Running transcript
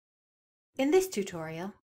In this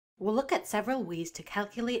tutorial, we'll look at several ways to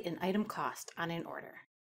calculate an item cost on an order: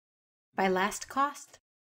 by last cost,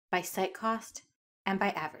 by site cost, and by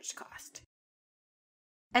average cost.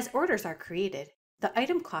 As orders are created, the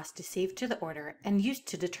item cost is saved to the order and used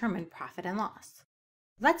to determine profit and loss.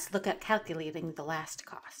 Let's look at calculating the last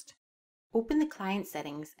cost. Open the client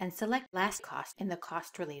settings and select last cost in the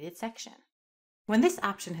cost-related section. When this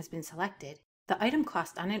option has been selected, the item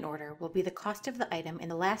cost on an order will be the cost of the item in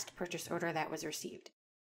the last purchase order that was received,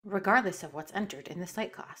 regardless of what's entered in the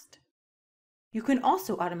site cost. You can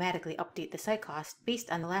also automatically update the site cost based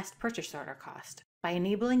on the last purchase order cost by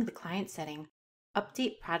enabling the client setting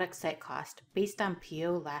Update Product SiteCost based on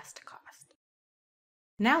PO LastCost.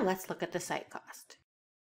 Now let's look at the site cost.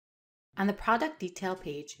 On the product detail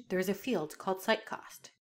page, there is a field called Site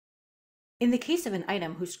Cost. In the case of an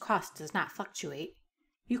item whose cost does not fluctuate,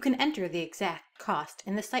 you can enter the exact cost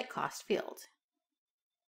in the Site Cost field.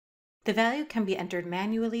 The value can be entered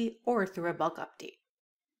manually or through a bulk update.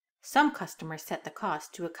 Some customers set the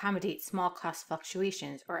cost to accommodate small cost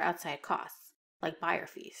fluctuations or outside costs, like buyer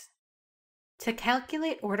fees. To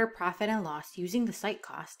calculate order profit and loss using the site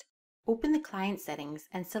cost, open the client settings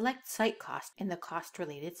and select Site Cost in the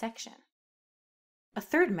cost-related section. A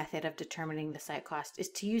third method of determining the site cost is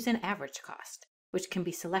to use an average cost, which can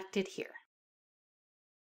be selected here.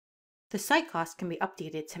 The site cost can be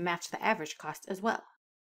updated to match the average cost as well,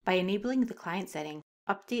 by enabling the client setting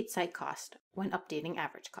Update Site Cost when updating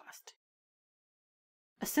average cost.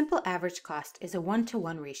 A simple average cost is a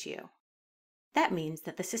 1-to-1 ratio. That means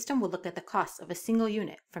that the system will look at the cost of a single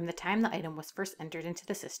unit from the time the item was first entered into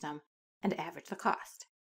the system and average the cost.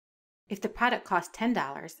 If the product cost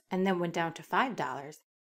 $10 and then went down to $5,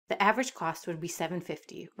 the average cost would be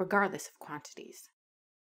 $7.50 regardless of quantities.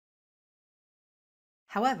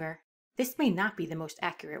 However, this may not be the most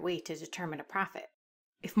accurate way to determine a profit.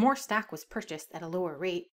 If more stock was purchased at a lower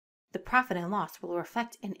rate, the profit and loss will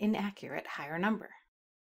reflect an inaccurate higher number.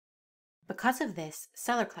 Because of this,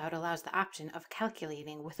 SellerCloud allows the option of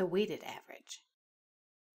calculating with a weighted average.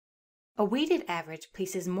 A weighted average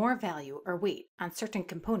places more value or weight on certain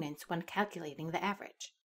components when calculating the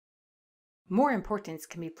average. More importance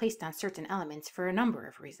can be placed on certain elements for a number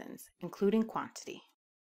of reasons, including quantity.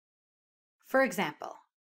 For example,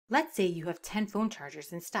 let's say you have 10 phone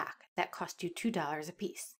chargers in stock that cost you $2 a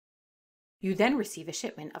piece. You then receive a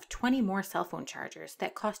shipment of 20 more cell phone chargers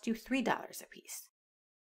that cost you $3 a piece.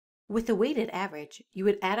 With a weighted average, you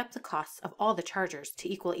would add up the costs of all the chargers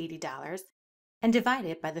to equal $80 and divide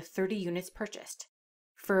it by the 30 units purchased,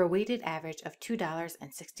 for a weighted average of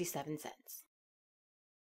 $2.67.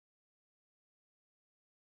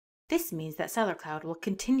 This means that SellerCloud will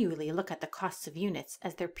continually look at the costs of units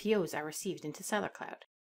as their POs are received into SellerCloud,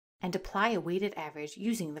 and apply a weighted average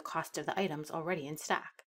using the cost of the items already in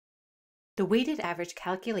stock. The weighted average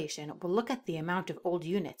calculation will look at the amount of old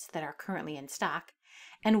units that are currently in stock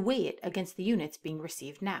and weigh it against the units being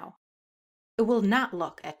received now. It will not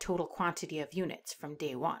look at total quantity of units from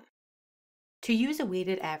day one. To use a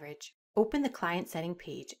weighted average, open the client setting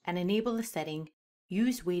page and enable the setting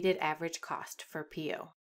Use Weighted Average Cost for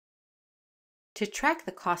PO. To track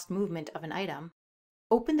the cost movement of an item,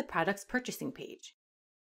 open the product's purchasing page.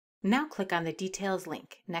 Now click on the Details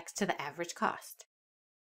link next to the average cost.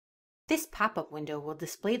 This pop-up window will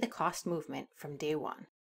display the cost movement from day one.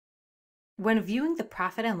 When viewing the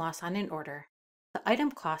profit and loss on an order, the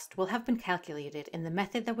item cost will have been calculated in the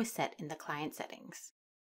method that was set in the client settings.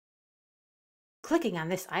 Clicking on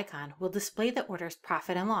this icon will display the order's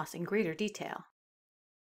profit and loss in greater detail.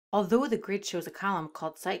 Although the grid shows a column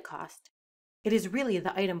called Site Cost, it is really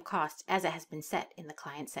the item cost as it has been set in the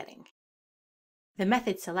client setting. The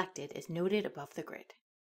method selected is noted above the grid.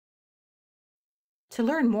 To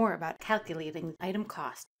learn more about calculating item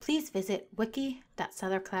cost, please visit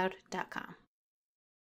wiki.sellercloud.com.